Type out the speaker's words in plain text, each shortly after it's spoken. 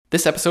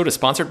This episode is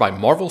sponsored by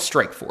Marvel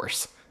Strike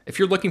Force. If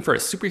you're looking for a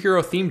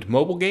superhero-themed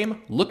mobile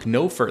game, look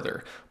no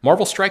further.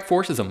 Marvel Strike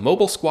Force is a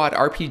mobile squad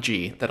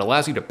RPG that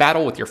allows you to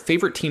battle with your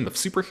favorite team of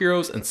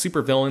superheroes and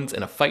supervillains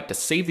in a fight to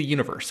save the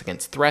universe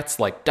against threats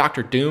like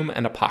Doctor Doom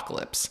and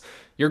Apocalypse.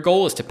 Your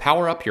goal is to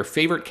power up your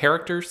favorite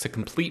characters to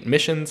complete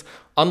missions,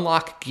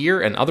 unlock gear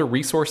and other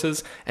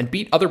resources, and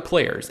beat other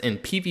players in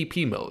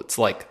PvP modes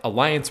like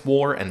Alliance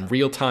War and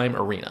Real-Time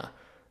Arena.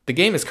 The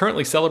game is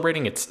currently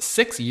celebrating its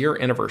 6-year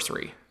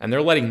anniversary, and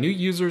they're letting new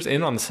users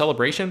in on the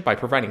celebration by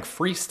providing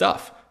free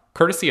stuff,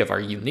 courtesy of our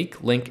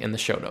unique link in the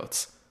show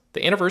notes.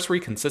 The anniversary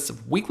consists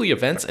of weekly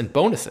events and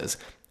bonuses,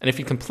 and if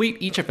you complete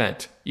each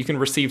event, you can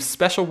receive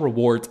special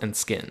rewards and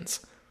skins.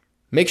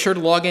 Make sure to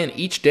log in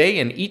each day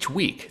and each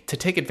week to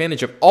take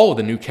advantage of all of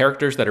the new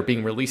characters that are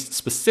being released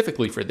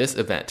specifically for this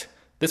event.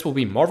 This will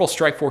be Marvel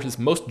Strike Force's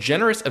most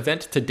generous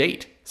event to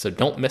date, so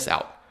don't miss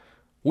out.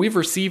 We've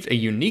received a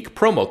unique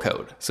promo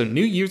code, so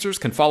new users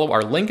can follow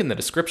our link in the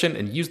description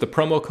and use the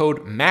promo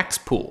code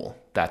MAXPOOL.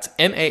 That's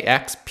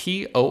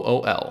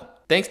MAXPOOL.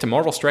 Thanks to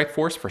Marvel Strike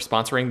Force for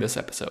sponsoring this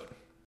episode.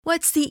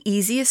 What's the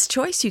easiest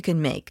choice you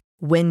can make?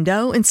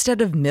 Window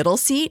instead of middle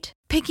seat?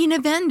 Picking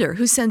a vendor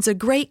who sends a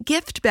great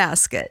gift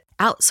basket?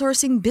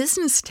 Outsourcing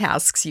business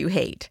tasks you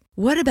hate?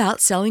 What about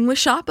selling with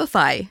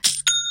Shopify?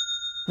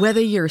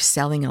 Whether you're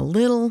selling a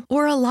little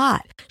or a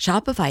lot,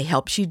 Shopify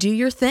helps you do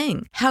your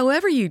thing,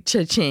 however you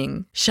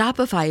cha-ching.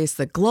 Shopify is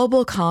the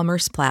global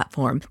commerce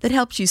platform that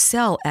helps you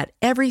sell at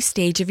every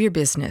stage of your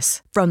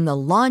business. From the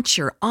launch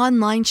your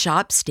online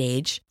shop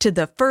stage to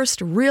the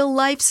first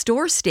real-life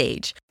store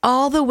stage,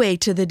 all the way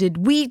to the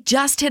did we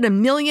just hit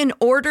 1 million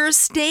orders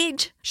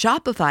stage.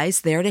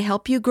 Shopify's there to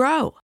help you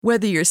grow.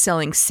 Whether you're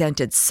selling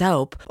scented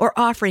soap or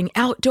offering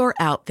outdoor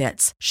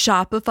outfits,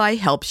 Shopify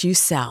helps you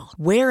sell.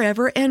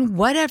 Wherever and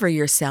whatever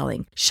you're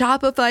selling,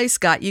 Shopify's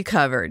got you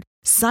covered.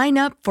 Sign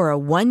up for a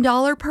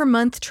 $1 per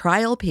month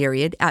trial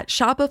period at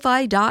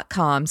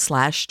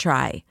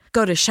shopify.com/try.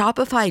 Go to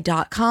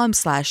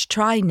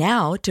shopify.com/try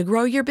now to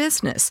grow your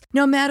business,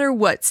 no matter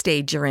what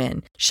stage you're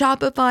in.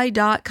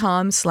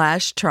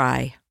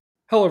 Shopify.com/try.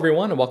 Hello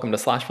everyone, and welcome to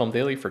Slash Film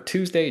Daily for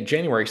Tuesday,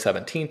 January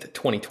 17th,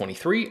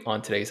 2023.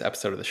 On today's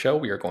episode of the show,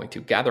 we are going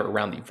to gather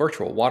around the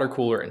virtual water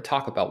cooler and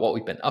talk about what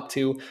we've been up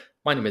to.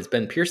 My name is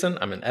Ben Pearson.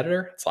 I'm an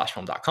editor at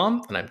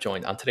slashfilm.com, and I'm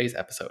joined on today's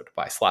episode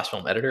by Slash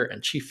Film editor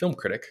and chief film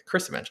critic,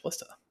 Chris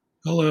Evangelista.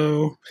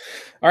 Hello.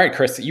 All right,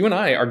 Chris, you and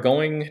I are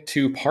going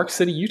to Park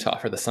City, Utah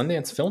for the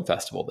Sundance Film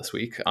Festival this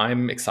week.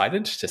 I'm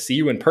excited to see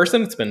you in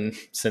person. It's been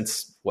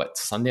since,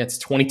 Sundance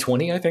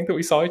 2020, I think, that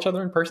we saw each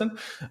other in person.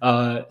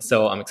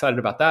 So I'm excited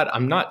about that.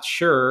 I'm not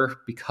sure,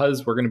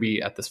 because we're going to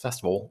be at this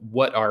festival,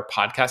 what our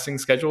podcasting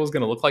schedule is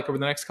going to look like over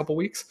the next couple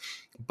weeks.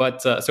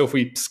 But so if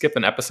we skip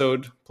an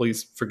episode,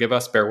 please forgive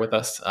us, bear with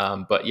us.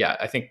 But yeah,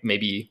 I think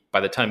maybe by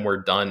the time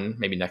we're done,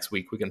 maybe next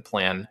week, we can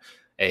plan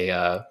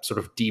a sort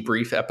of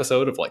debrief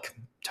episode of like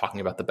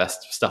talking about the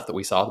best stuff that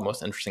we saw, the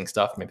most interesting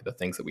stuff, maybe the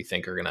things that we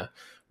think are going to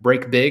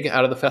break big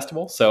out of the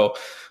festival. So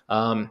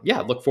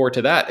look forward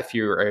to that if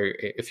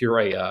you're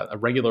a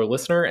regular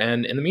listener.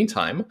 And in the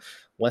meantime,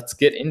 let's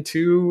get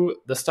into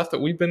the stuff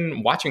that we've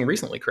been watching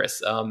recently,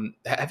 Chris.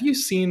 Have you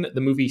seen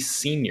the movie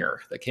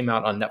Senior that came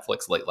out on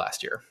Netflix late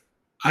last year?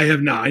 I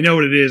have not. I know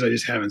what it is. I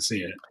just haven't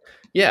seen it.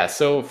 Yeah,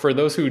 so for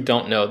those who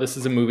don't know, this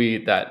is a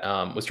movie that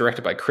was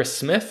directed by Chris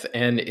Smith,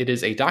 and it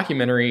is a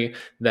documentary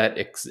that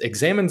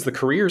examines the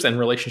careers and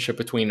relationship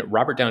between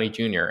Robert Downey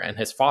Jr. and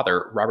his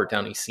father, Robert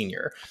Downey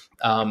Sr.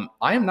 I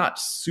am not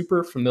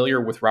super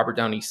familiar with Robert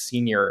Downey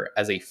Sr.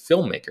 as a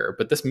filmmaker,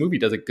 but this movie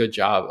does a good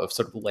job of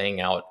sort of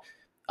laying out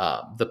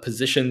the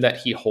position that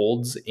he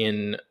holds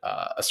in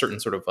a certain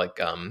sort of like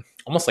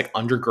almost like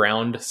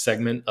underground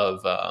segment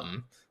of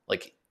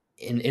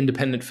in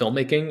independent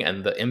filmmaking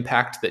and the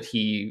impact that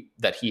he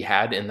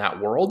had in that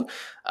world.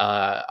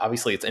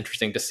 Obviously, it's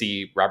interesting to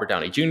see Robert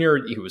Downey Jr.,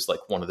 who was like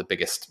one of the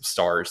biggest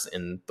stars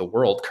in the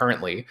world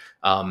currently,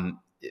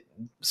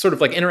 sort of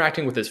like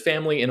interacting with his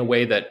family in a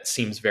way that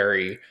seems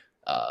very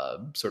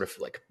sort of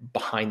like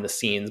behind the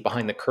scenes,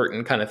 behind the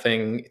curtain kind of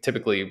thing.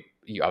 Typically,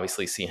 you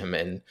obviously see him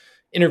in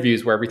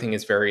interviews where everything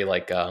is very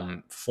like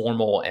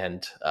formal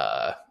and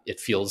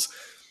it feels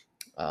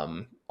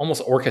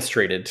almost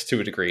orchestrated to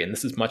a degree. And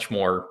this is much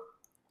more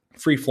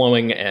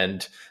free-flowing,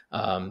 and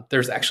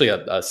there's actually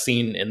a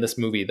scene in this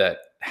movie that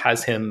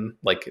has him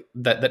like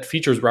that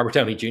features Robert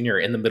Downey Jr.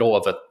 in the middle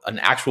of an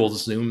actual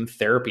Zoom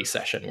therapy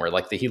session where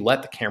like he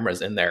let the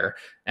cameras in there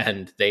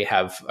and they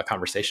have a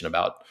conversation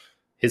about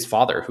his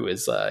father, who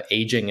is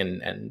aging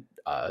and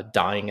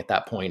dying at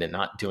that point and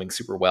not doing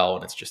super well,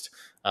 and it's just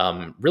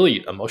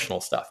really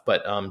emotional stuff.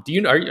 But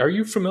are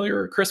you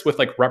familiar, Chris, with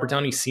like Robert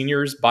Downey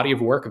Sr.'s body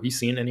of work? Have you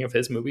seen any of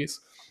his movies?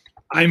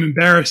 I'm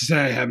embarrassed to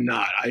say I have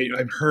not.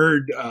 I've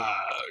heard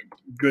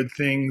good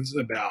things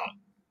about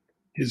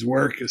his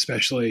work,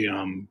 especially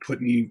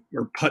Putney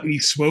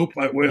Swope.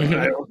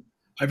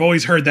 I've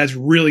always heard that's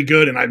really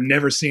good, and I've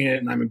never seen it,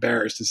 and I'm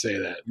embarrassed to say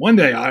that. One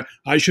day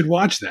I should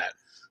watch that.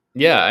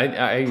 Yeah,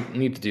 I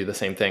need to do the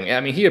same thing. I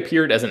mean, he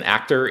appeared as an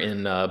actor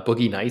in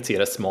Boogie Nights. He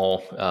had a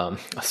small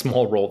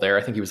role there.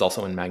 I think he was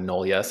also in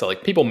Magnolia. So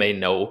like people may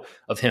know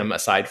of him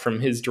aside from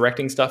his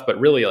directing stuff, but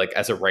really like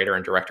as a writer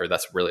and director,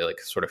 that's really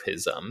like sort of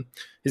his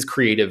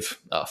creative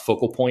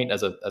focal point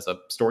as a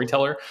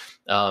storyteller.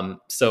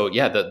 So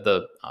yeah,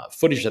 the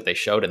footage that they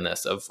showed in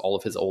this of all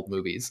of his old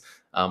movies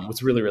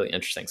was really, really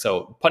interesting.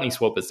 So Putney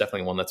Swope is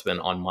definitely one that's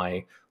been on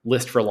my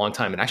list for a long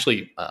time. And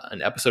actually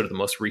an episode of the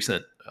most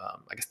recent,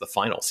 I guess the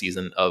final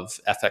season of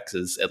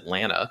FX's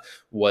Atlanta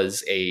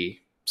was a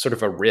sort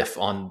of a riff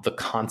on the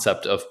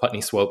concept of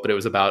Putney Swope, but it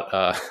was about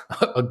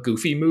a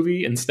Goofy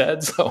movie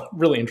instead. So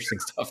really interesting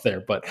stuff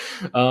there. But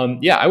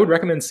yeah, I would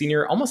recommend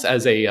Senior almost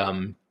as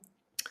a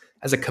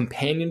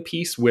companion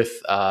piece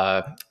with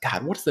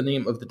God, what's the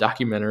name of the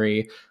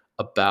documentary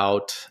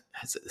about?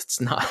 It's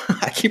not.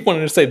 I keep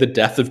wanting to say The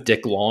Death of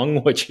Dick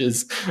Long, which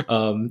is I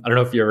don't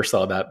know if you ever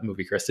saw that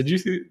movie, Chris. Did you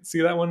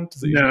see that one?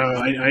 No,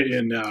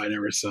 I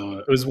never saw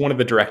it. It was one of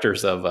the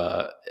directors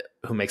of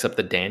who makes up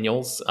the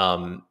Daniels.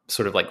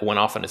 Sort of like went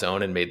off on his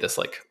own and made this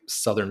like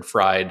Southern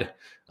fried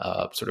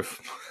sort of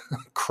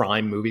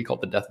crime movie called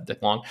The Death of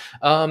Dick Long.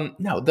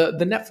 No, the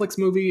Netflix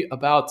movie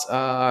about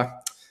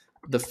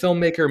the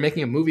filmmaker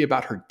making a movie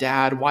about her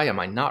dad. Why am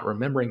I not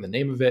remembering the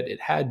name of it?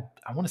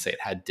 I want to say it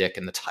had Dick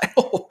in the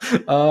title.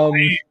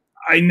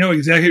 I know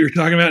exactly what you're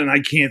talking about, and I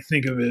can't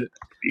think of it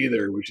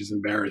either, which is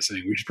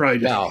embarrassing. We should probably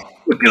just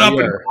look it up.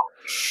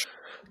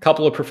 A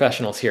couple of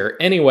professionals here.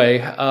 Anyway,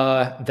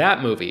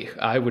 that movie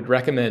I would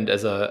recommend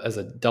as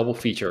a double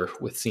feature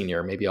with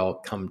Senior. Maybe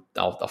I'll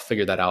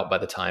figure that out by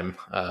the time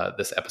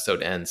this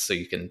episode ends, so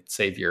you can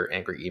save your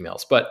angry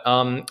emails. But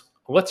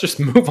let's just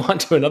move on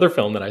to another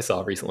film that I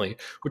saw recently,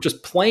 which is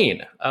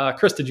Plane.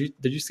 Chris, did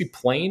you see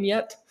Plane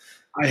yet?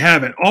 I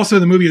haven't. Also,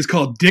 the movie is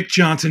called Dick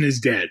Johnson is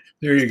Dead.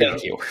 There you go.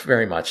 Thank you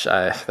very much.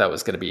 That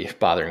was going to be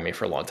bothering me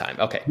for a long time.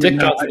 Okay. Dick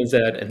Johnson is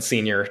Dead and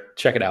Senior.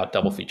 Check it out.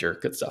 Double feature.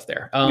 Good stuff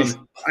there.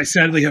 I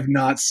sadly have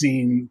not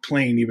seen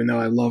Plane, even though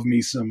I love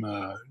me some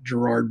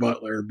Gerard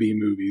Butler B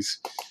movies.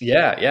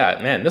 Yeah,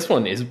 man. This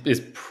one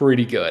is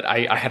pretty good.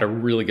 I had a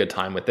really good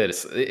time with it.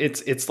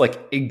 It's like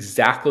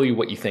exactly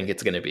what you think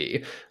it's going to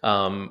be,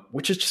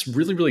 which is just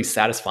really, really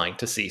satisfying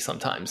to see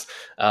sometimes,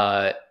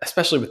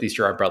 especially with these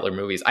Gerard Butler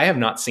movies. I have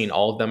not seen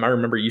all of them. I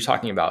remember you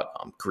talking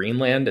about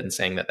Greenland and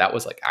saying that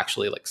was like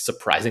actually like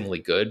surprisingly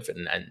good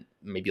and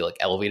maybe like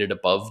elevated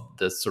above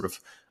the sort of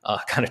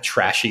kind of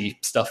trashy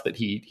stuff that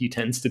he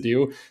tends to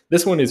do.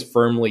 This one is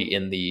firmly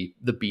in the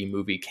B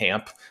movie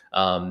camp.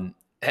 And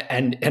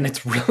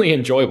it's really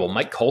enjoyable.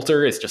 Mike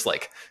Colter is just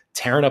like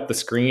tearing up the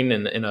screen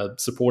in a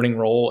supporting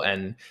role.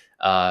 And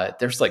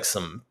there's like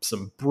some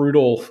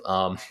brutal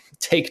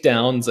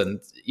takedowns and,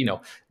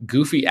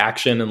 goofy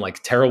action and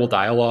like terrible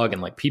dialogue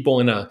and like people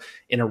in a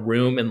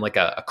room in like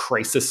a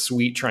crisis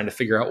suite trying to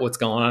figure out what's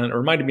going on. It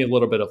reminded me a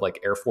little bit of like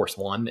Air Force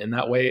One in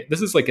that way.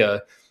 This is like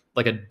a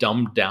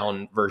dumbed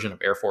down version of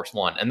Air Force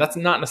One. And that's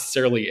not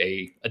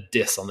necessarily a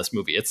diss on this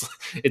movie.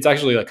 It's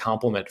actually a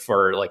compliment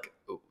for like,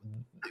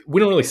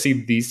 we don't really see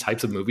these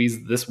types of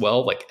movies this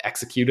well, like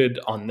executed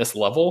on this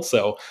level.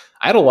 So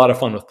I had a lot of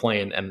fun with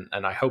Plane, and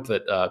I hope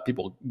that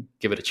people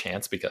give it a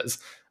chance because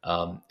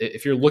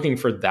if you're looking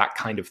for that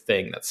kind of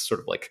thing, that's sort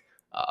of like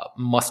a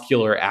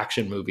muscular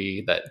action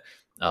movie that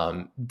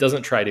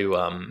doesn't try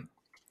to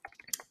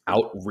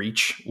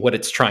outreach what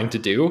it's trying to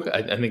do.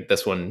 I think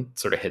this one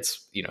sort of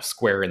hits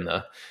square in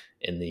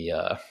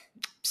the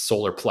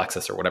solar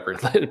plexus or whatever.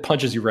 It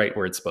punches you right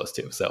where it's supposed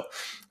to. So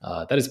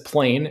that is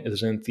Plane. It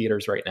is in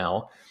theaters right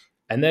now.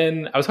 And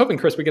then I was hoping,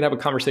 Chris, we could have a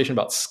conversation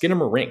about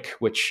Skinamarink,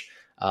 which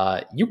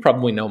you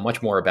probably know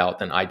much more about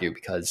than I do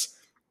because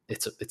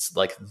it's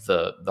like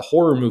the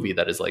horror movie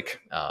that is like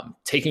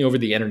taking over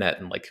the internet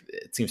and like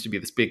it seems to be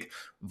this big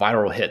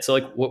viral hit. So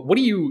like, what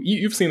do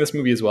you've seen this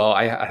movie as well?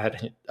 I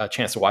had a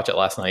chance to watch it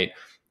last night.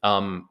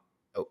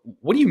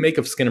 What do you make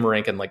of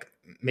Skinamarink, and like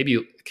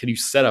maybe could you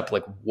set up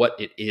like what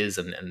it is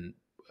and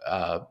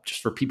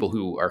just for people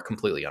who are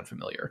completely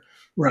unfamiliar?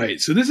 Right.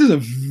 So this is a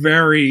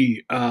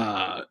very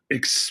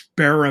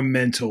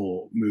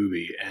experimental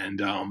movie,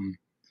 and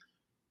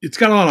it's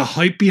got a lot of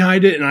hype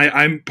behind it. And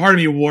I'm part of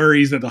me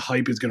worries that the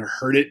hype is going to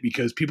hurt it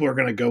because people are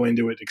going to go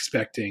into it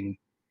expecting,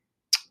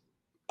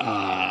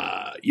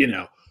 a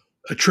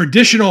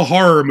traditional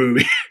horror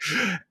movie,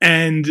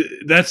 and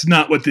that's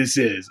not what this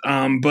is.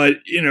 But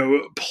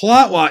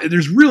plot-wise,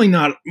 there's really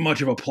not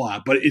much of a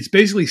plot, but it's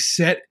basically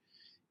set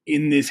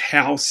in this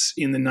house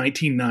in the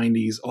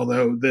 1990s,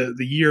 although the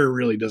year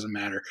really doesn't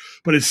matter,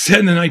 but it's set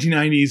in the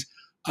 1990s.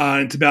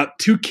 It's about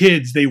two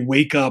kids. They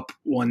wake up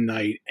one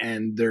night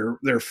and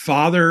their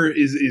father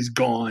is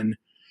gone.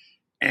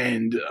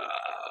 And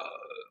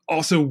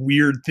also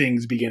weird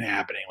things begin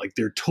happening. Like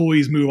their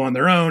toys move on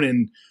their own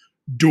and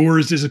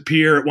doors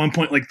disappear. At one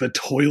point, like the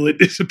toilet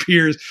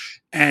disappears.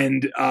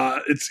 And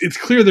it's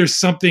clear there's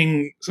some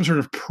sort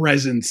of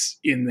presence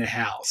in the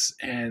house.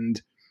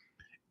 And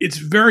it's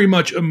very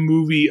much a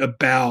movie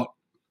about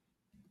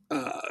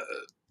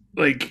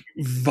like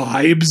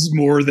vibes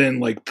more than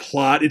like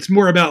plot. It's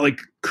more about like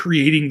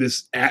creating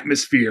this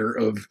atmosphere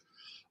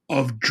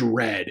of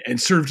dread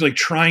and sort of like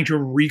trying to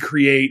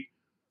recreate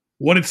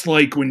what it's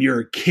like when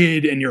you're a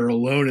kid and you're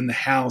alone in the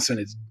house and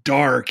it's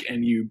dark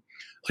and you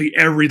like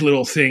every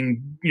little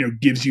thing, you know,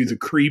 gives you the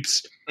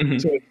creeps. Mm-hmm.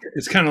 So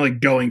it's kind of like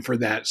going for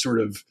that sort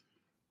of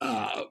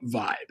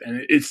vibe.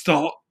 And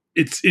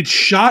it's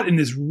shot in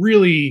this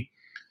really,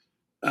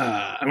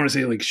 I want to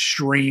say like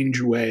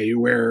strange way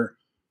where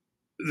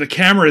the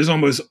camera is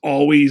almost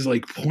always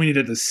like pointed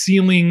at the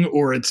ceiling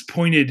or it's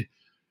pointed,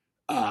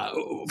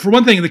 for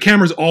one thing, the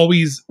camera's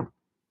always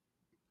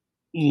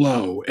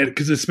low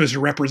because it's supposed to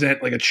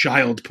represent like a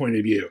child's point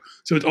of view.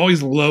 So it's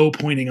always low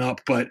pointing up,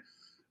 but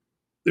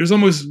there's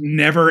almost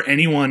never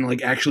anyone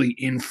like actually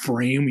in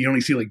frame. You only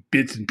see like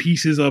bits and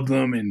pieces of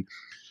them. And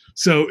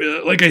so,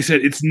 like I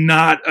said, it's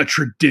not a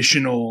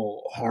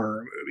traditional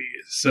horror movie.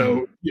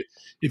 So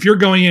if you're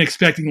going in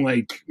expecting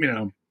like, you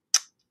know,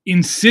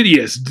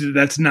 Insidious,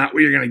 that's not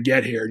what you're going to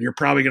get here. And you're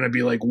probably going to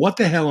be like, what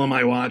the hell am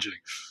I watching?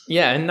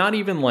 Yeah. And not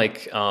even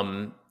like, you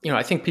know,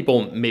 I think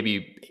people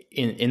maybe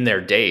in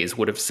their days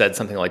would have said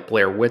something like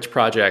Blair Witch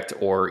Project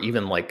or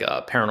even like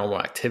Paranormal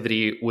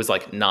Activity was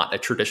like not a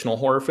traditional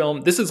horror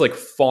film. This is like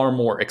far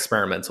more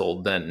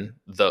experimental than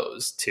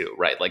those two,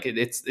 right? Like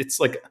it's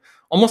like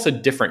almost a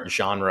different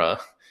genre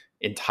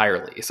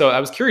entirely. So I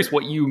was curious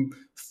what you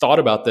thought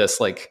about this,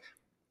 like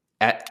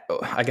at,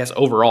 I guess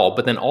overall,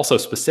 but then also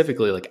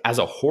specifically like as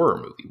a horror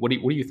movie. What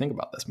do you think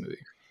about this movie?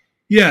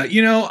 Yeah,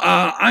 you know,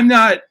 I'm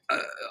not.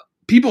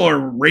 People are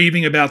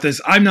raving about this.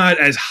 I'm not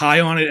as high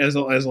on it as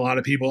a lot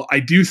of people.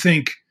 I do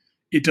think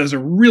it does a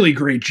really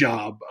great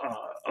job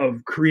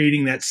of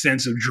creating that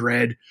sense of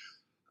dread.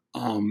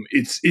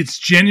 It's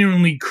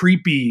genuinely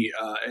creepy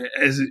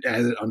as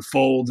it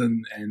unfolds,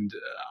 and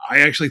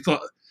I actually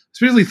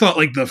especially thought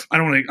like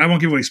I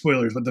won't give away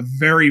spoilers, but the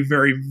very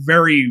very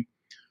very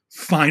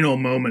final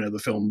moment of the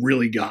film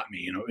really got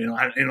me.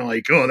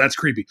 Like, oh, that's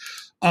creepy.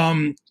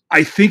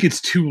 I think it's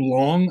too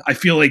long. I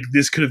feel like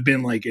this could have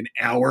been like an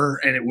hour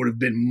and it would have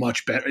been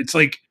much better. It's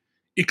like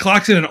it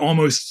clocks in at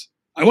almost,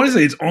 I want to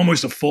say it's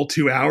almost a full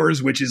 2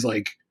 hours, which is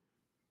like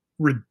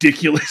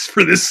ridiculous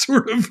for this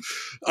sort of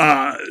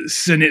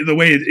the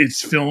way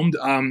it's filmed.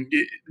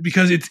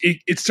 Because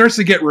it starts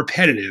to get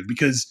repetitive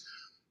because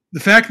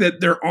the fact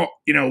that they're all,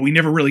 you know, we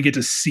never really get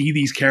to see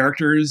these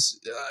characters,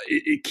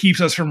 it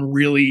keeps us from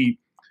really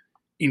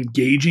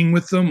engaging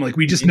with them. Like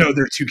we just know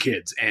they're two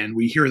kids and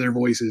we hear their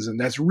voices, and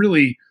that's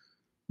really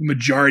the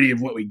majority of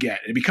what we get.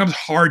 It becomes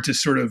hard to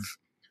sort of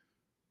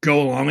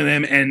go along with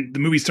them, and the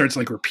movie starts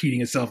like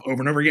repeating itself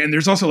over and over again. And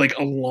there's also like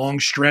a long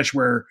stretch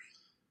where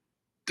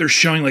they're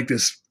showing like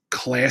this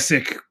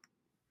classic,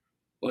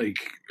 like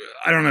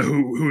I don't know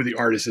who the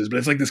artist is, but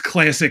it's like this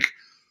classic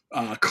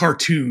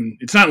cartoon.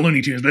 It's not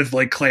Looney Tunes, but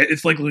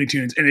it's like Looney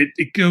Tunes, and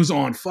it goes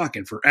on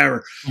fucking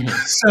forever.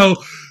 So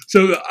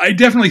I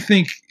definitely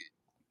think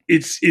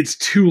it's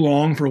too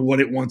long for what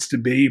it wants to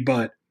be,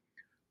 but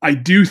I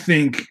do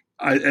think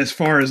as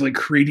far as like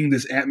creating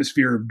this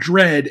atmosphere of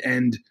dread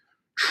and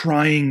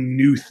trying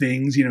new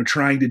things, you know,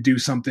 trying to do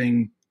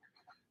something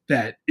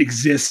that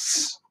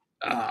exists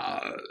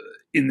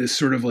in this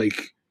sort of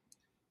like,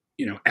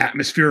 you know,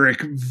 atmospheric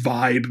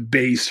vibe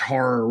based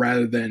horror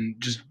rather than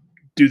just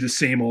do the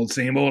same old.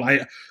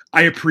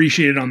 I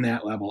appreciate it on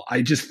that level.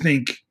 I just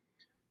think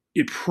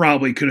it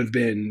probably could have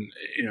been,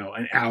 you know,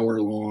 an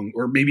hour long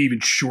or maybe even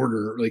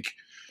shorter, like,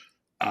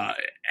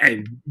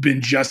 and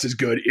been just as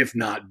good, if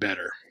not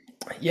better.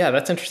 Yeah,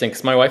 that's interesting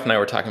because my wife and I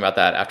were talking about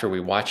that after we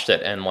watched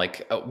it, and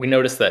like we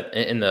noticed that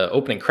in the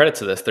opening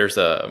credits of this, there's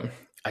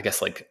I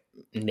guess like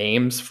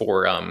names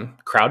for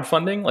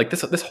crowdfunding. Like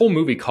this whole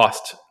movie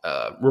cost,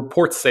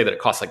 reports say that it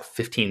cost like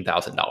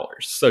 $15,000.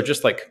 So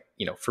just like,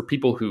 you know, for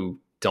people who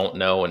don't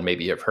know and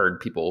maybe have heard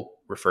people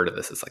refer to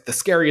this as like the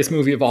scariest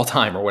movie of all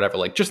time or whatever,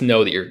 like just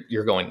know that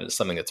you're going into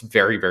something that's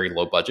very very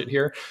low budget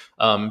here.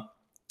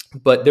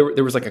 But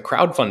there was like a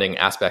crowdfunding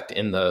aspect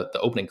in the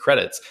opening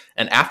credits.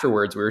 And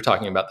afterwards, we were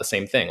talking about the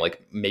same thing.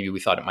 Like maybe we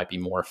thought it might be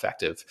more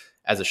effective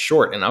as a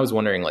short. And I was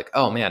wondering like,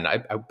 oh man, I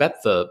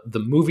bet the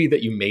movie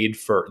that you made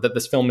that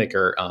this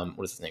filmmaker,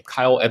 what is his name?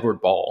 Kyle Edward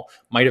Ball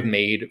might have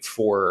made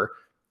for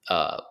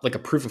like a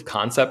proof of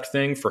concept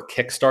thing for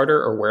Kickstarter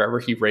or wherever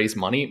he raised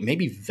money.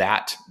 Maybe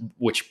that,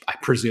 which I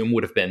presume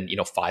would have been, you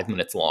know, 5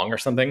 minutes long or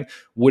something,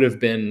 would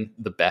have been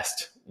the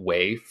best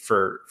way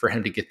for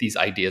him to get these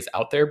ideas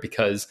out there,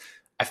 because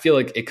I feel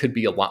like it could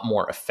be a lot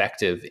more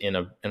effective in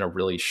a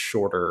really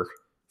shorter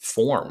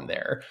form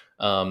there.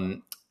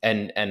 And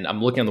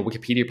I'm looking on the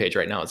Wikipedia page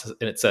right now,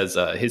 and it says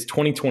his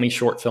 2020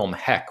 short film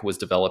Heck was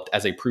developed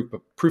as a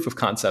proof of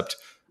concept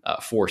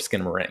for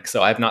Skinamarink.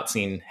 So I have not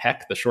seen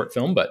Heck, the short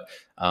film, but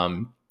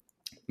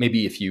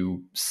maybe if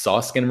you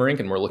saw Skinamarink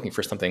and were looking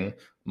for something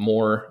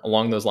more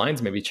along those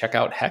lines, maybe check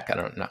out Heck.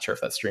 I'm not sure if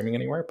that's streaming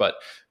anywhere, but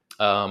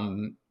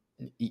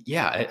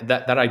yeah,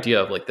 that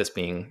idea of like this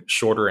being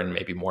shorter and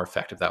maybe more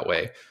effective that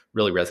way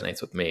really resonates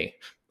with me.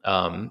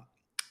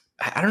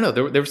 I don't know.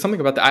 There was something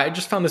about that. I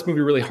just found this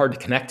movie really hard to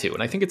connect to.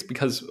 And I think it's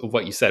because of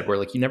what you said, where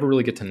like you never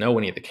really get to know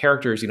any of the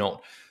characters.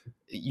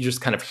 You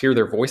just kind of hear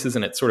their voices.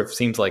 And it sort of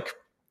seems like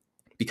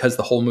because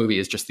the whole movie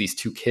is just these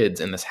two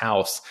kids in this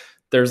house,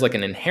 there's like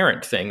an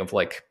inherent thing of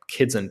like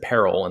kids in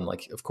peril. And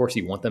like, of course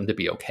you want them to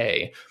be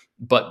okay,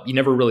 but you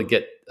never really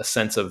get a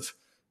sense of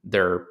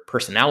their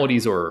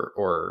personalities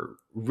or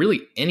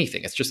really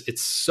anything.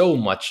 It's so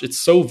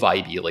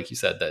vibey, like you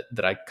said,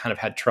 that I kind of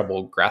had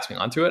trouble grasping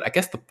onto it. I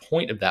guess the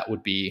point of that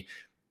would be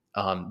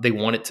they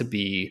want it to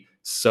be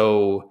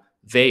so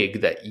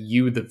vague that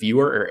you, the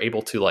viewer, are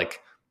able to like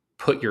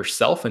put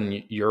yourself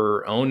and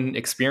your own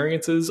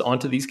experiences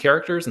onto these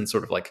characters and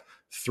sort of like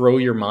throw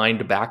your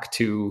mind back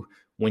to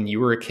when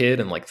you were a kid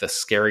and like the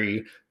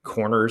scary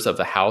corners of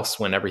the house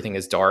when everything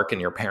is dark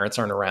and your parents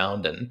aren't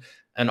around and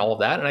all of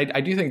that. And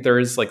I do think there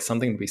is like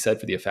something to be said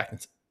for the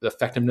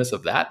effectiveness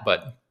of that.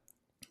 But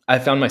I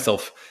found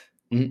myself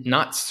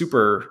not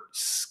super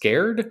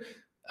scared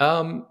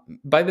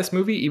by this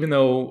movie, even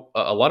though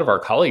a lot of our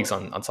colleagues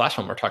on Slash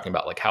Film are talking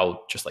about like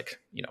how just like,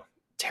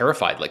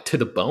 terrified, like to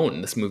the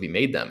bone this movie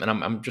made them. And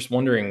I'm just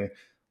wondering,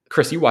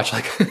 Chris, you watch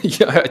like,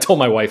 I told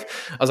my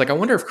wife, I was like, I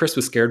wonder if Chris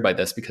was scared by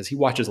this because he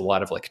watches a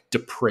lot of like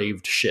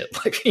depraved shit.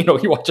 Like, he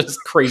watches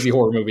crazy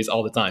horror movies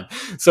all the time.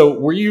 So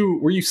were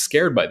you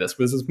scared by this?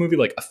 Was this movie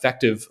like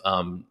effective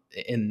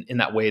in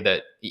that way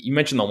that you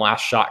mentioned the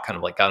last shot kind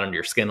of like got under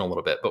your skin a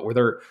little bit, but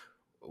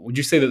would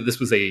you say that this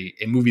was a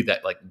movie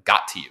that like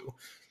got to you?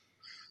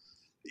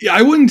 Yeah,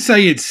 I wouldn't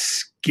say it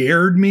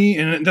scared me,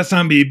 and that's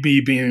not me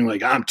being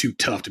like, I'm too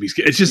tough to be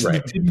scared. It's just,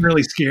 It didn't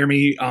really scare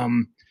me.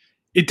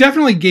 It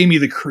definitely gave me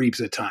the creeps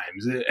at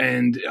times,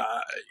 and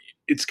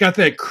it's got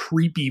that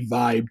creepy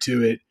vibe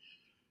to it.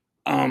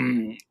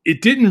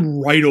 It didn't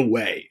right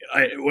away.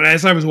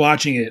 As I was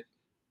watching it,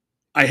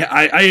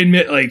 I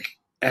admit, like,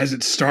 as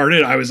it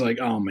started, I was like,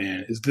 oh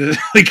man, is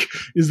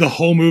the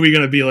whole movie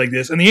going to be like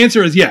this? And the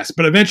answer is yes,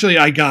 but eventually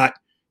I got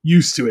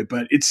used to it.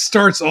 But it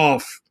starts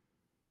off,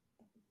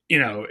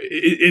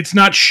 it's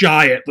not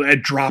shy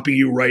at dropping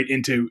you right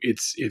into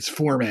its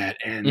format,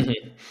 and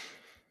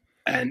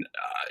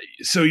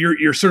so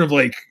you're sort of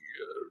like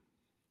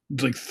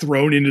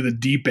thrown into the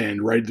deep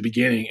end right at the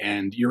beginning,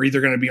 and you're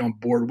either going to be on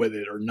board with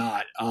it or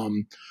not.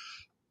 And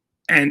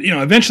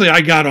eventually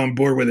I got on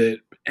board with it,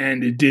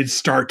 and it did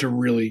start to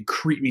really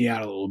creep me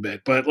out a little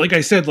bit. But like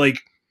I said, like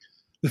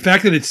the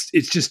fact that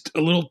it's just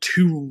a little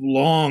too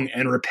long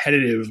and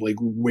repetitive, like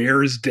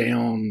wears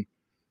down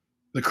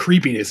the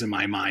creepiness in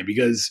my mind,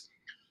 because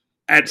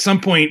at some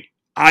point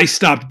I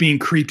stopped being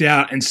creeped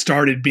out and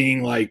started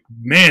being like,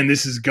 man,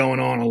 this is going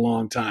on a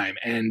long time.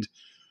 And,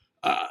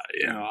 I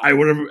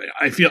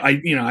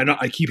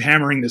keep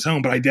hammering this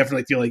home, but I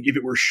definitely feel like if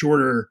it were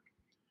shorter,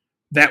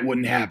 that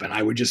wouldn't happen.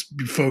 I would just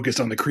be focused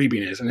on the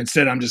creepiness. And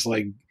instead I'm just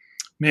like,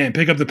 man,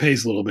 pick up the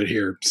pace a little bit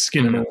here.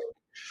 Skin him.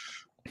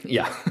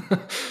 Yeah.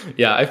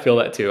 Yeah. I feel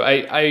that too.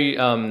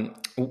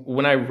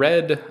 When I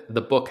read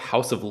the book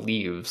House of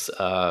Leaves,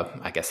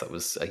 I guess that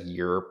was a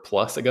year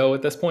plus ago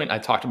at this point, I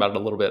talked about it a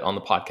little bit on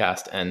the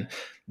podcast, and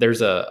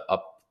there's I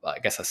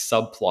guess a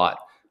subplot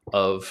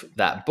of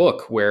that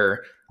book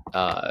where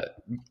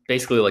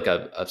basically like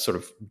a sort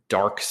of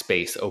dark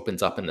space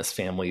opens up in this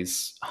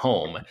family's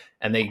home,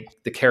 and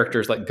the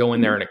characters like go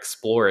in there and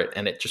explore it,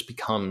 and it just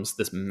becomes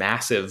this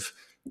massive,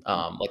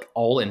 like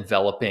all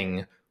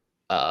enveloping,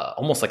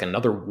 almost like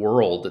another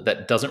world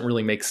that doesn't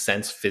really make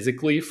sense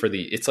physically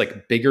it's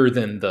like bigger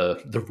than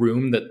the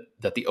room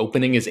that the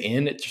opening is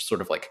in. It just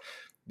sort of like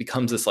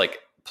becomes this like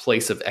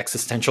place of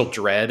existential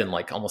dread and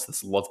like almost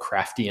this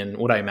Lovecraftian,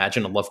 what I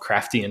imagine a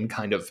Lovecraftian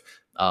kind of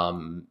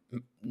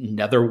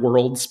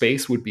netherworld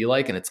space would be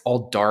like. And it's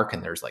all dark,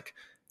 and there's like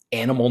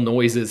animal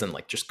noises and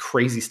like just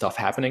crazy stuff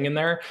happening in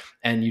there.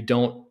 And you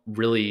don't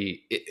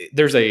really,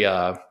 there's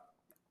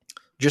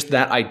just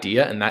that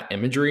idea and that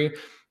imagery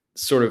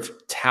sort of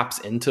taps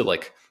into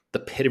like the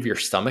pit of your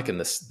stomach and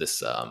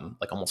this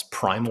like almost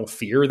primal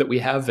fear that we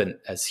have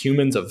as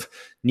humans of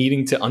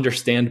needing to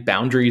understand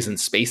boundaries and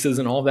spaces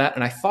and all of that.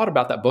 And I thought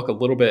about that book a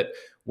little bit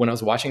when I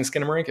was watching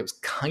Skinamarink. It was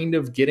kind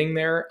of getting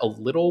there a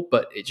little,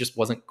 but it just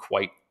wasn't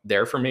quite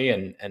there for me.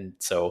 And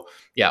so,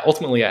 yeah,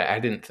 ultimately I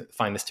didn't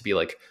find this to be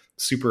like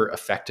super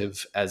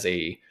effective as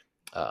a,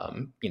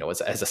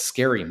 as a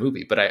scary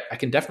movie, but I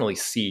can definitely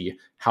see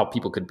how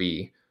people could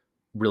be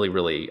really,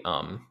 really,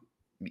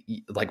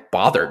 like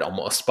bothered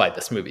almost by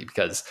this movie,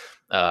 because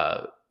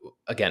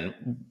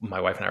again,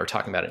 my wife and I were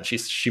talking about it, and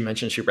she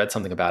mentioned she read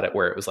something about it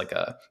where it was like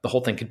the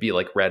whole thing could be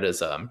like read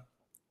as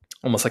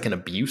almost like an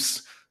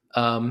abuse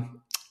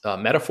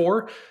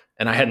metaphor.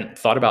 And I hadn't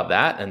thought about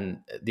that, and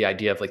the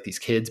idea of like these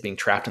kids being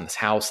trapped in this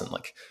house and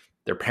like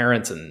their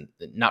parents and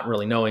not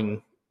really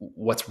knowing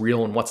what's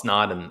real and what's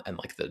not, and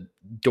like the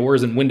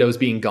doors and windows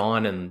being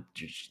gone, and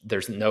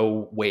there's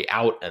no way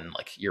out, and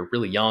like you're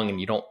really young and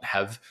you don't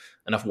have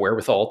enough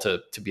wherewithal to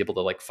be able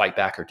to like fight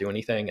back or do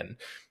anything.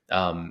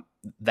 And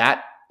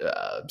that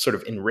sort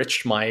of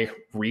enriched my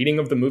reading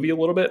of the movie a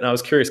little bit. And I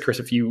was curious, Chris,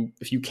 if you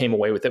came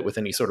away with it with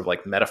any sort of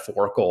like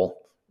metaphorical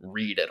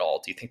read at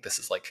all. Do you think this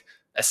is like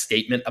a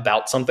statement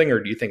about something, or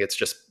do you think it's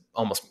just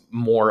almost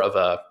more of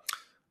a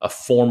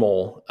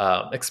formal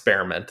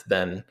experiment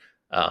than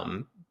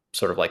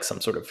sort of like some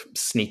sort of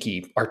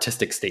sneaky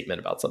artistic statement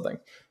about something?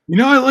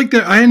 I like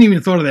that. I hadn't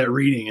even thought of that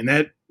reading,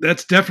 and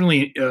that's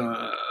definitely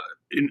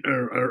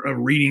a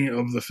reading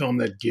of the film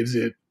that gives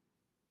it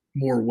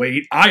more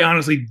weight. I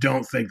honestly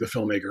don't think the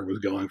filmmaker was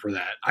going for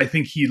that. I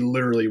think he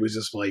literally was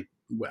just like,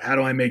 how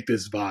do I make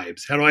this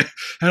vibes? How do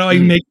I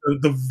make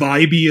the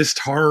vibiest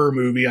horror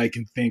movie I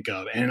can think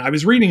of? And I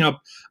was reading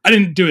up, I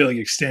didn't do like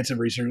extensive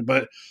research,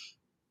 but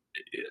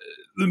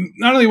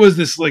not only was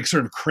this like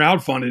sort of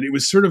crowdfunded, it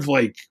was sort of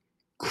like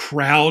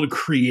crowd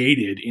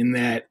created in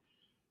that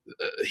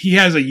he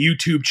has a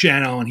YouTube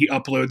channel and he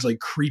uploads like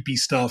creepy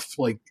stuff,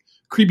 like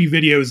creepy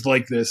videos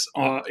like this,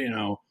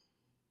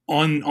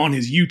 on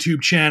his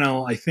YouTube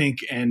channel, I think.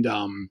 And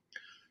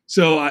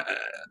so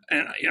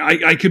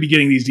I could be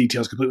getting these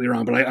details completely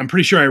wrong, but I'm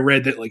pretty sure I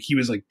read that like he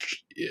was like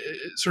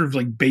sort of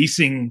like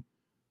basing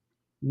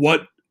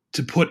what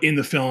to put in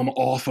the film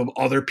off of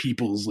other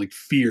people's like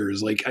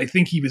fears. Like I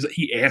think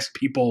he asked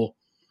people,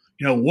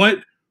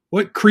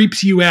 what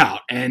creeps you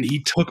out, and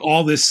he took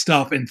all this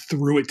stuff and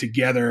threw it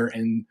together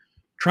and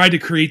tried to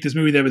create this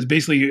movie that was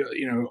basically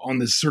on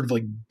this sort of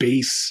like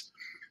base,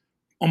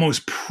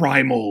 almost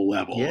primal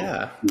level.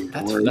 Yeah,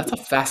 that's a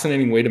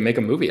fascinating way to make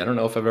a movie. I don't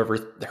know if I've ever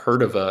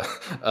heard of a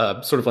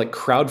sort of like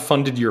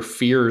crowdfunded your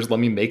fears. Let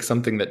me make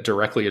something that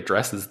directly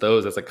addresses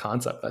those as a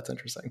concept. That's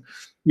interesting.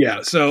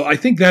 Yeah, so I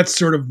think that's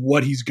sort of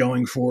what he's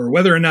going for.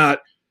 Whether or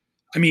not,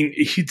 I mean,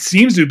 it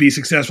seems to be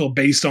successful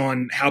based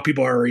on how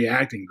people are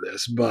reacting to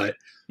this. But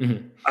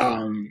I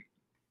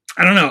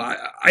don't know.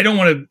 I don't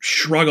want to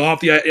shrug off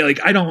the like.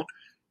 I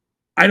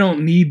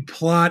don't need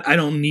plot. I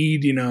don't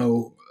need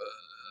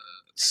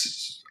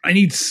I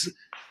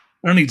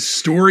don't need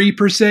story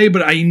per se,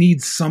 but I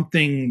need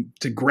something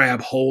to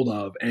grab hold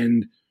of,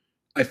 and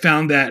I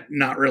found that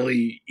not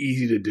really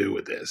easy to do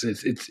with this.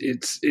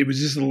 It was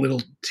just a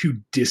little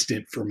too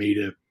distant for me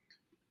to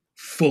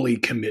fully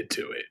commit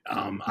to it.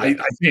 I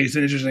think it's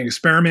an interesting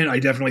experiment. I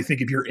definitely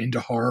think if you're into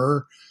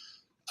horror,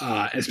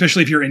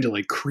 especially if you're into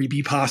like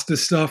creepypasta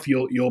stuff,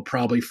 you'll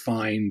probably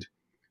find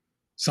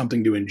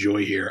something to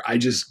enjoy here.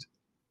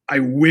 I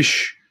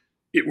wish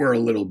it were a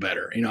little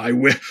better. I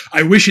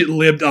wish it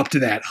lived up to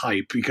that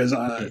hype, because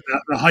the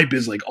hype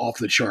is like off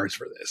the charts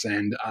for this.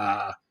 And,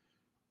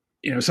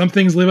 some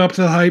things live up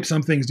to the hype,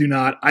 some things do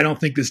not. I don't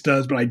think this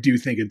does, but I do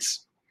think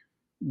it's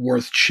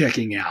worth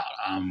checking out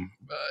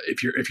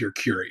if you're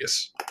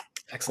curious.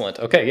 Excellent.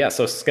 Okay, yeah,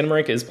 so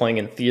Skinamarink is playing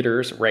in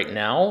theaters right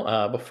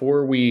now.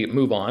 Before we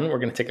move on, we're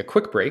going to take a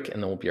quick break,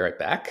 and then we'll be right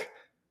back.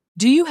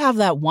 Do you have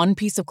that one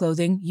piece of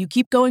clothing you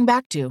keep going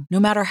back to, no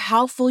matter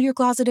how full your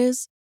closet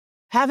is?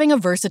 Having a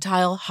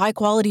versatile,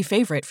 high-quality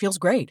favorite feels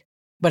great,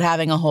 but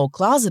having a whole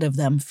closet of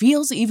them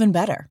feels even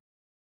better.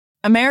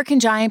 American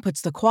Giant puts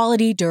the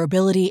quality,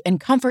 durability, and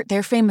comfort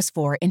they're famous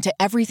for into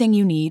everything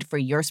you need for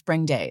your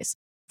spring days.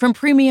 From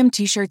premium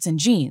t-shirts and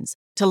jeans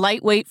to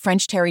lightweight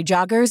French terry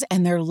joggers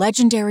and their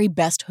legendary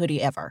best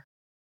hoodie ever.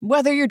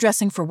 Whether you're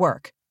dressing for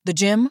work, the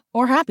gym,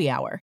 or happy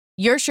hour,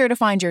 you're sure to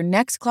find your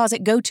next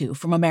closet go-to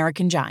from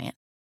American Giant.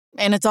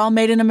 And it's all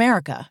made in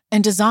America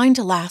and designed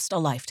to last a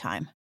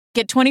lifetime.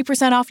 Get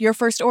 20% off your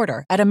first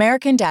order at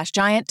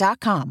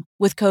american-giant.com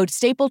with code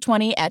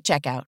STAPLE20 at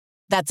checkout.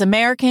 That's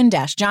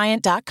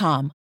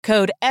american-giant.com,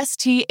 code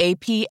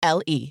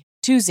STAPLE20.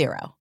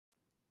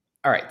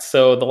 All right,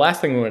 so the last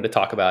thing we wanted to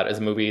talk about is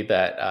a movie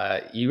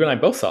that you and I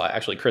both saw,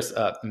 actually, Chris.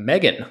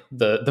 Megan,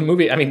 the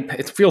movie. I mean,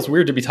 it feels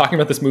weird to be talking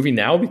about this movie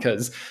now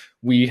because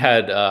we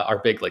had our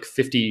big like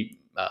 50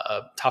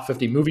 top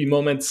 50 movie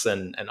moments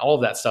and all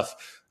of that stuff.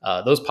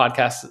 Those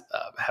podcasts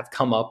have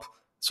come up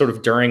sort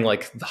of during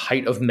like the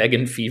height of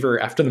Megan fever,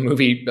 after the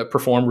movie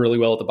performed really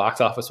well at the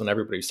box office. When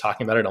everybody was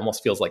talking about it, it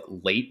almost feels like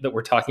late that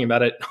we're talking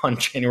about it on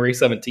January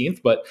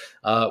 17th. But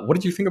what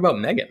did you think about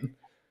Megan?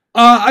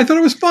 I thought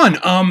it was fun.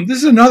 This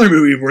is another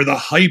movie where the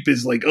hype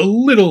is like a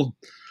little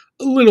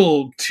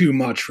too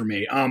much for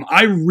me.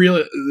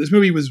 This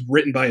movie was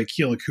written by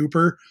Akilah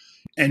Cooper,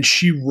 and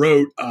she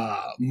wrote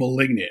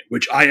Malignant,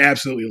 which I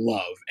absolutely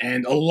love.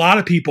 And a lot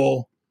of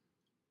people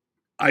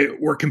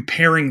were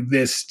comparing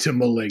this to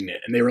Malignant,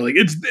 and they were like,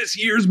 it's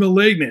this year's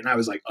Malignant. And I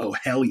was like, oh,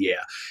 hell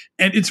yeah.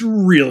 And it's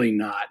really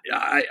not.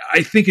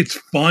 I think it's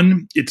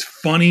fun. It's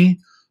funny.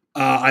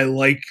 I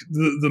like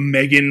the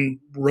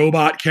Megan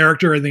robot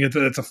character. I think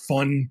it's a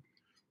fun,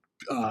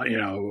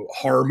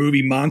 horror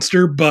movie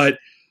monster. But,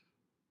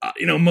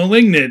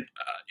 Malignant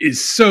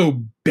is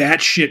so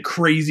batshit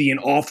crazy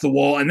and off the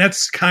wall. And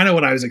that's kind of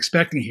what I was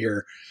expecting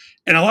here.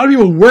 And a lot of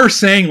people were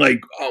saying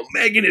like, oh,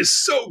 Megan is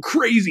so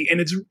crazy.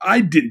 And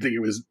I didn't think it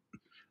was.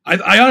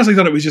 I honestly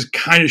thought it was just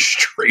kind of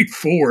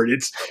straightforward.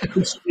 It's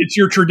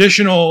your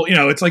traditional,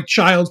 it's like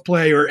Child's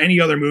Play or any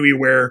other movie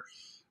where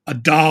a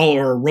doll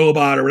or a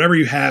robot or whatever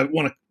you have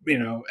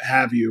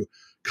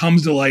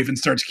comes to life and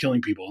starts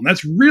killing people. And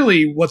that's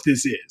really what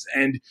this is.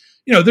 And,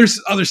 there's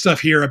other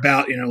stuff here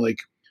about,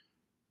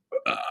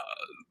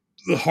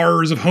 the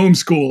horrors of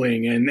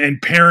homeschooling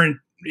and parent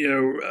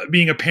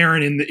being a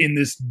parent in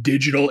this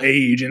digital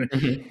age, and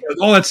Mhm.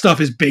 all that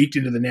stuff is baked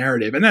into the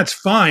narrative, and that's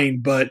fine.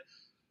 But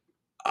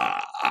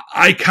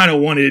I kind of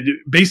wanted,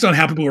 based on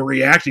how people were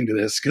reacting to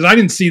this, because I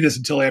didn't see this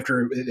until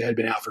after it had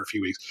been out for a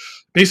few weeks.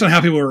 Based on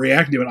how people were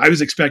reacting to it, I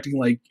was expecting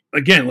like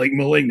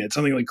Malignant,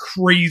 something like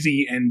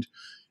crazy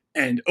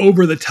and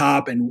over the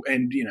top, and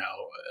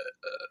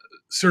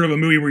sort of a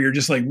movie where you're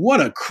just like, what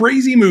a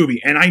crazy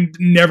movie. And I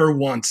never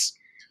once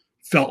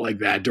felt like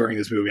that during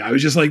this movie. I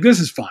was just like, this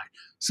is fine.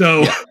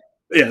 So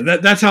yeah,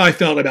 that's how I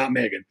felt about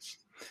Megan.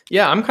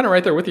 Yeah, I'm kind of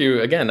right there with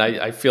you. Again,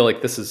 I feel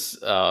like this is,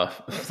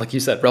 like you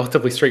said,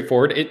 relatively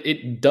straightforward.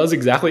 It does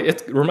exactly,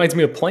 it reminds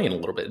me of Plane a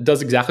little bit. It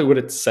does exactly what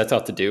it sets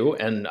out to do.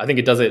 And I think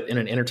it does it in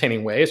an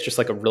entertaining way. It's just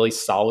like a really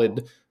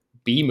solid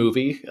B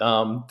movie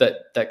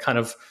that kind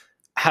of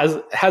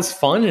has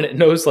fun, and it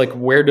knows like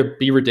where to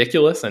be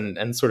ridiculous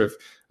and sort of,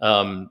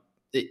 I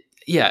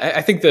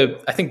think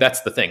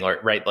that's the thing,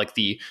 right? Like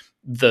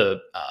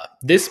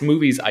this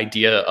movie's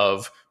idea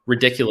of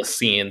ridiculous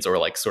scenes, or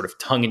like sort of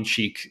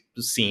tongue-in-cheek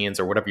scenes,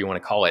 or whatever you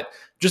want to call it,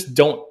 just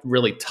don't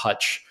really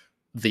touch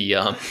the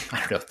I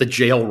don't know, the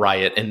jail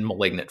riot in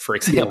Malignant, for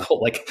example.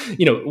 Like,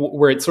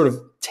 where it sort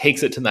of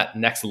takes it to that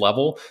next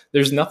level.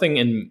 There's nothing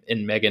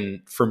in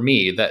Megan for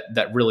me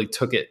that really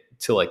took it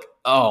to like,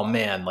 oh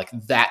man, like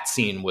that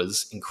scene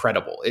was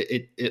incredible.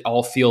 It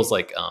all feels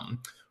like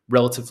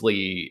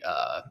relatively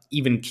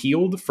even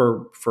keeled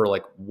for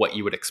like what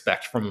you would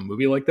expect from a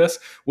movie like this,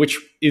 which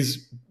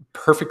is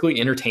perfectly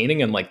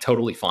entertaining and like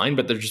totally fine.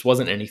 But there just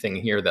wasn't anything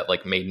here that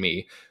like made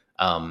me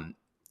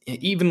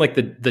even like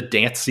the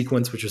dance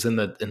sequence, which was in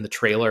the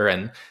trailer,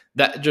 and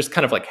that just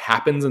kind of like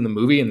happens in the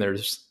movie, and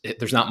there's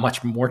not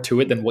much more to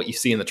it than what you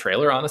see in the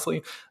trailer,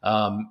 honestly.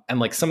 And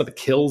like some of the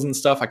kills and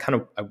stuff,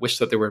 I wish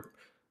that they were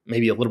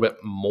maybe a little bit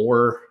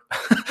more.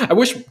 I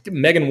wish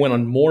Megan went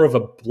on more of a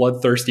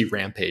bloodthirsty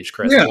rampage,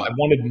 Chris. Yeah. I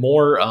wanted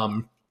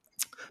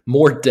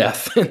more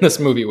death in this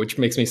movie, which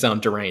makes me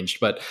sound deranged.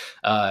 But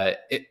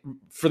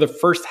for the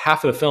first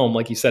half of the film,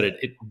 like you said,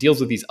 it deals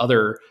with these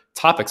other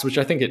topics, which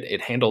I think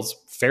it handles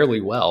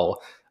fairly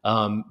well.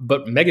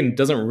 But Megan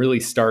doesn't really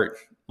start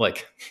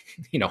like,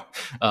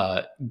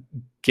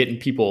 getting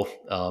people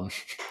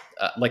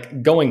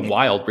like going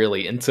wild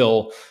really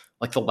until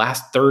like the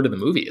last third of the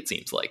movie, it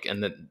seems like.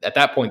 And then at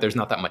that point, there's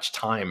not that much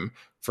time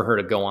for her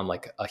to go on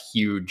like a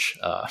huge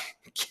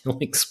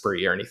killing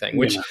spree or anything,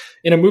 which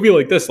in a movie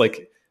like this,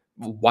 like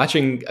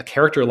watching a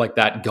character like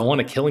that go on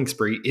a killing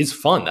spree is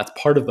fun. That's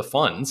part of the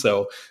fun.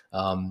 So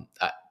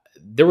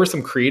there was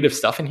some creative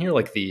stuff in here,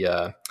 like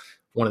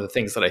one of the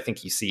things that I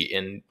think you see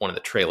in one of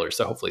the trailers.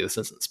 So hopefully this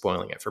isn't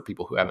spoiling it for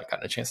people who haven't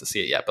gotten a chance to see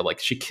it yet. But like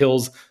she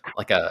kills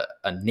like a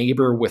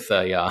neighbor with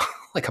a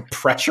like a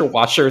pressure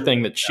washer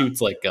thing that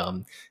shoots like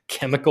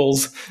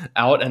chemicals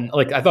out, and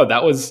like I thought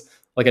that was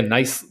like a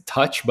nice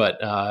touch.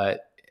 But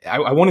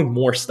I wanted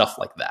more stuff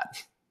like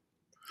that.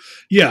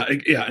 Yeah,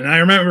 and I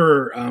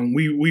remember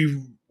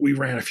we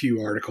ran a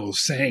few articles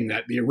saying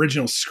that the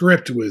original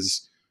script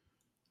was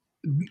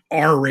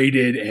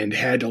R-rated and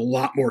had a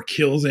lot more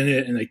kills in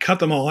it, and they cut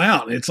them all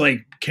out. And it's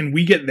like, can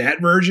we get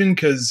that version?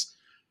 Because,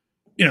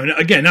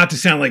 again, not to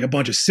sound like a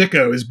bunch of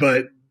sickos,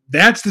 but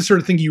that's the sort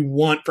of thing you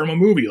want from a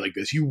movie like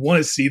this. You want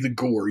to see the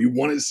gore. You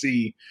want to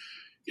see,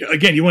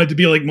 again, you want it to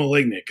be like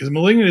Malignant, because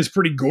Malignant is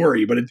pretty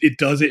gory, but it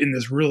does it in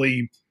this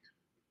really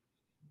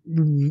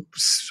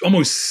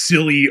almost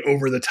silly,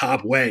 over the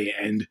top way.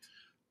 And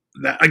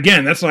that,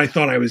 again, that's what I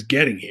thought I was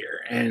getting here.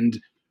 And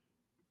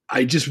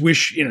I just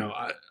wish,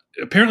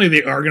 apparently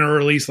they are going to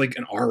release like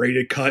an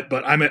R-rated cut,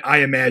 but I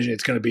imagine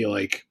it's going to be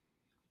like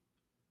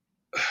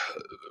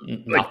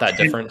not that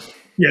 10, different.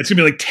 Yeah, it's going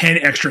to be like 10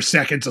 extra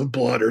seconds of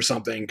blood or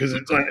something, because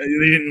it's like,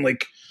 they didn't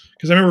like,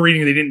 because I remember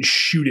reading they didn't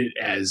shoot it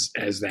as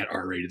that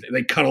R-rated.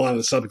 They cut a lot of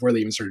the stuff before they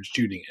even started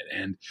shooting it.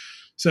 And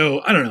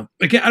so I don't know.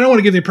 Again, I don't want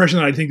to give the impression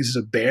that I think this is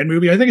a bad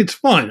movie. I think it's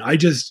fun. I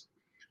just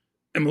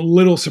am a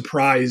little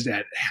surprised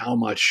at how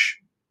much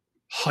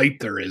hype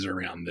there is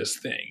around this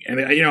thing. And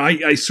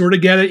I sort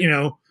of get it,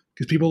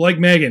 because people like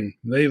Megan.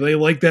 They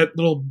like that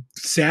little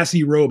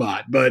sassy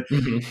robot. But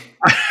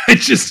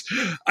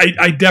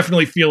I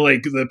definitely feel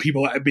like the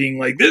people being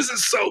like, this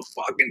is so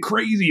fucking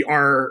crazy,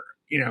 are,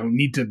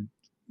 need to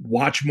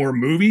watch more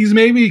movies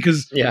maybe,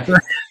 because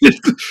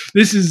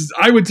this is,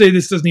 I would say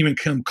this doesn't even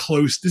come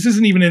close. This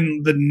isn't even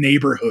in the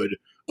neighborhood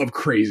of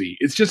crazy.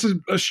 It's just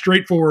a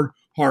straightforward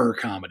horror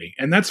comedy,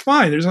 and that's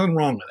fine. There's nothing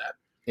wrong with that.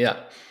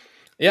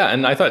 Yeah,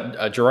 and I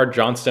thought Gerard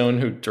Johnstone,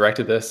 who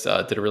directed this,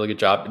 did a really good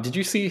job. Did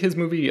you see his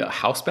movie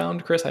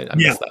Housebound, Chris? I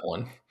missed that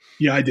one.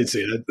 Yeah, I did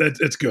see it.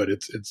 It's good.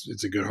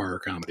 It's a good horror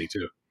comedy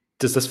too.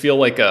 Does this feel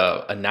like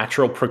a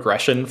natural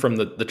progression from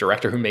the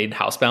director who made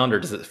Housebound, or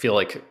does it feel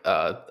like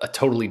a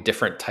totally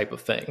different type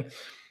of thing?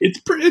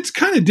 It's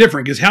kind of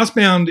different, because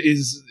Housebound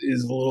is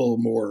a little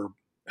more,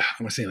 I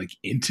want to say, like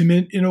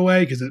intimate in a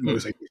way, because it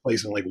mostly takes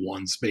place in like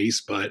one space,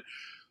 but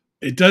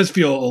it does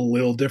feel a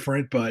little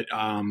different. But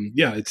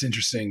it's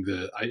interesting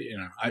that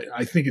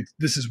I think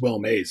this is well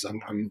made. So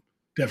I'm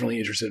definitely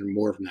interested in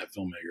more from that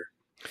filmmaker.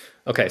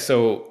 Okay,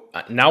 so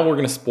now we're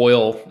going to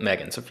spoil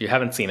Megan. So if you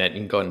haven't seen it, you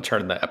can go ahead and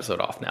turn the episode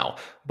off now.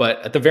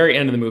 But at the very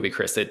end of the movie,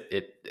 Chris,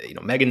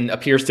 Megan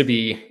appears to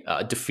be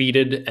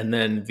defeated, and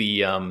then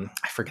the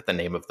I forget the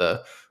name of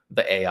the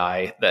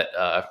AI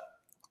that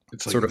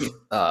It's like, sort of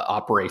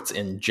operates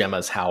in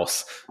Gemma's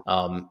house,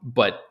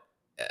 but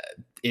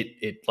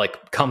it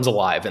like comes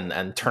alive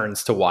and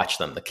turns to watch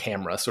them. The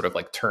camera sort of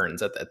like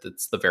turns at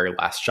it's the very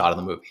last shot of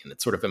the movie, and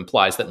it sort of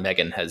implies that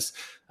Megan has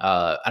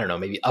I don't know,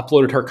 maybe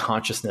uploaded her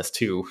consciousness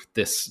to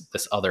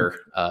this other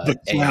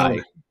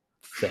AI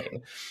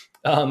thing.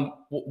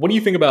 What do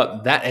you think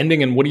about that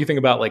ending, and what do you think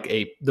about like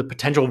the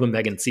potential of a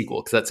Megan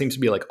sequel? Because that seems to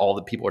be like all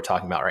that people are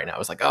talking about right now.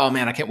 It's like, oh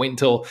man, I can't wait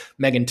until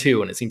Megan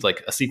 2, and it seems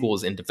like a sequel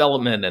is in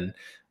development. And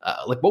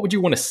like, what would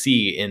you want to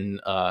see in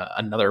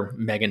another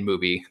Megan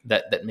movie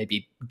that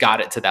maybe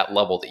got it to that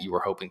level that you were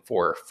hoping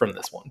for from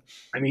this one?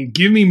 I mean,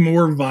 give me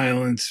more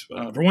violence.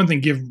 For one thing,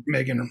 give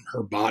Megan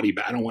her body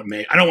back. I don't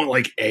want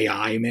like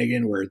AI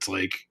Megan, where it's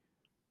like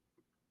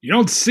you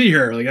don't see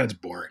her. Like, that's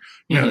boring.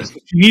 She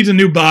needs a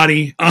new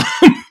body.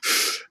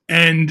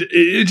 And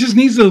it just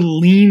needs to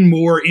lean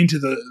more into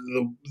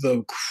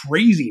the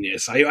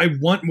craziness. I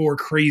want more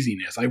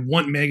craziness. I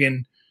want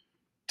Megan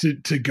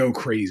to go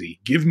crazy.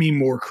 Give me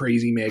more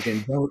crazy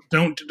Megan.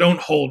 Don't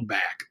hold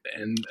back.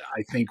 And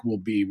I think we'll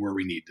be where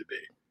we need to be.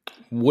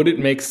 Would it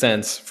make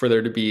sense for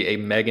there to be a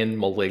Megan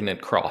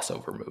Malignant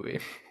crossover movie?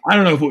 I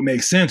don't know if it would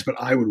make sense, but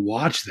I would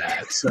watch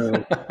that.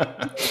 So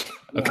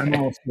okay. I'm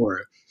all for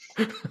it.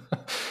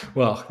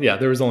 Well, yeah,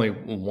 there was only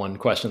one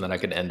question that I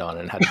could end on,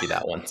 and it had to be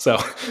that one. So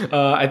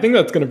I think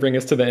that's going to bring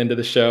us to the end of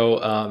the show.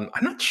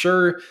 I'm not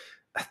sure.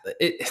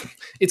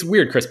 It's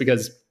weird, Chris,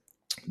 because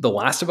The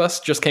Last of Us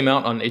just came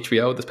out on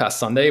HBO this past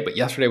Sunday, but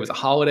yesterday was a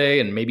holiday,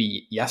 and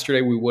maybe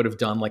yesterday we would have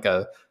done like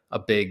a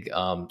big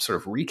sort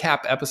of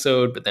recap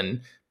episode, but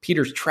then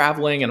Peter's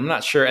traveling, and I'm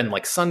not sure, and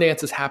like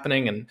Sundance is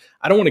happening, and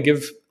I don't want to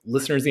give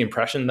listeners the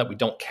impression that we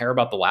don't care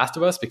about The Last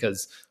of Us,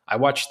 because I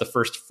watched the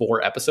first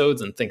 4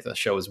 episodes and think the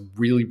show is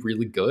really,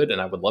 really good,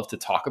 and I would love to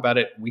talk about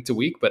it week to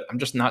week, but I'm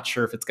just not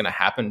sure if it's going to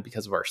happen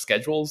because of our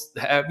schedules.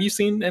 Have you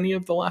seen any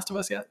of The Last of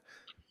Us yet?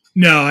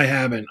 No, I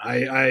haven't.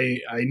 I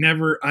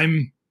never.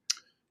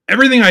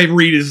 Everything I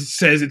read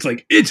says it's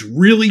like it's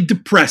really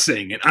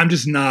depressing, and I'm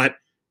just not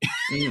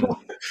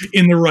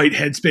in the right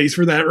headspace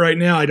for that right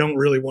now. I don't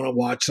really want to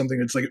watch something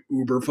that's like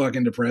uber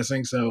fucking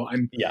depressing, so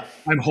I'm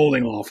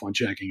holding off on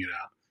checking it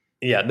out.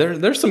 Yeah,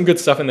 there's some good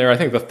stuff in there. I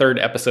think the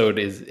 3rd episode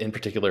is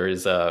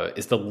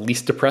the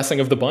least depressing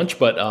of the bunch,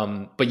 but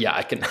yeah,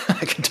 I can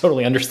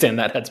totally understand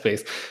that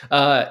headspace.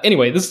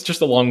 Anyway, this is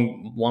just a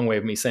long way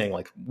of me saying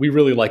like we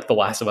really like The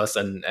Last of Us,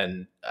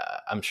 and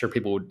I'm sure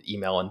people would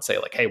email and say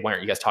like, hey, why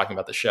aren't you guys talking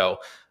about the show?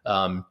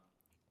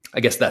 I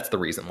guess that's the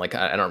reason. Like,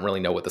 I don't really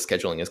know what the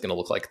scheduling is going to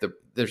look like.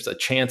 There's a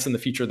chance in the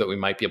future that we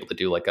might be able to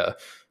do like a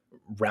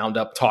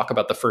roundup talk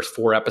about the first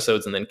 4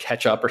 episodes and then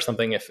catch up or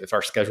something if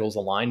our schedules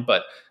align.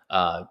 But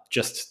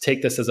just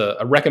take this as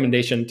a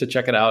recommendation to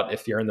check it out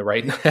if you're in the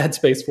right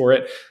headspace for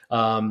it.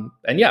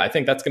 And yeah, I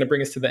think that's going to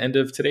bring us to the end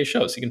of today's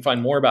show. So you can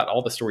find more about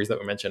all the stories that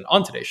were mentioned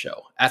on today's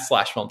show at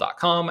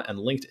slashfilm.com and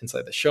linked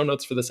inside the show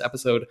notes for this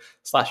episode.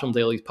 Slash Film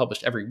Daily is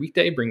published every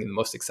weekday, bringing the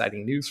most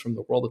exciting news from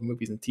the world of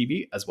movies and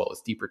TV, as well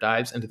as deeper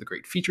dives into the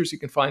great features you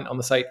can find on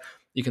the site.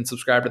 You can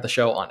subscribe to the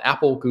show on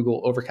Apple,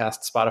 Google,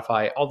 Overcast,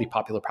 Spotify, all the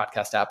popular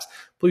podcast apps.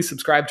 Please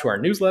subscribe to our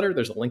newsletter.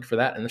 There's a link for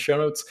that in the show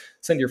notes.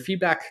 Send your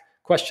feedback,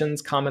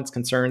 questions, comments,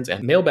 concerns,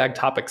 and mailbag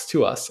topics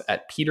to us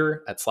at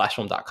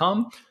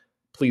peter@slashfilm.com.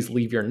 Please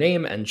leave your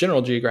name and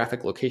general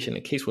geographic location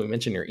in case we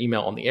mention your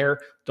email on the air.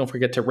 Don't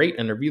forget to rate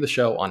and review the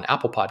show on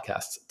Apple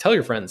Podcasts. Tell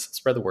your friends,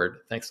 spread the word.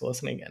 Thanks for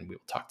listening, and we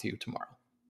will talk to you tomorrow.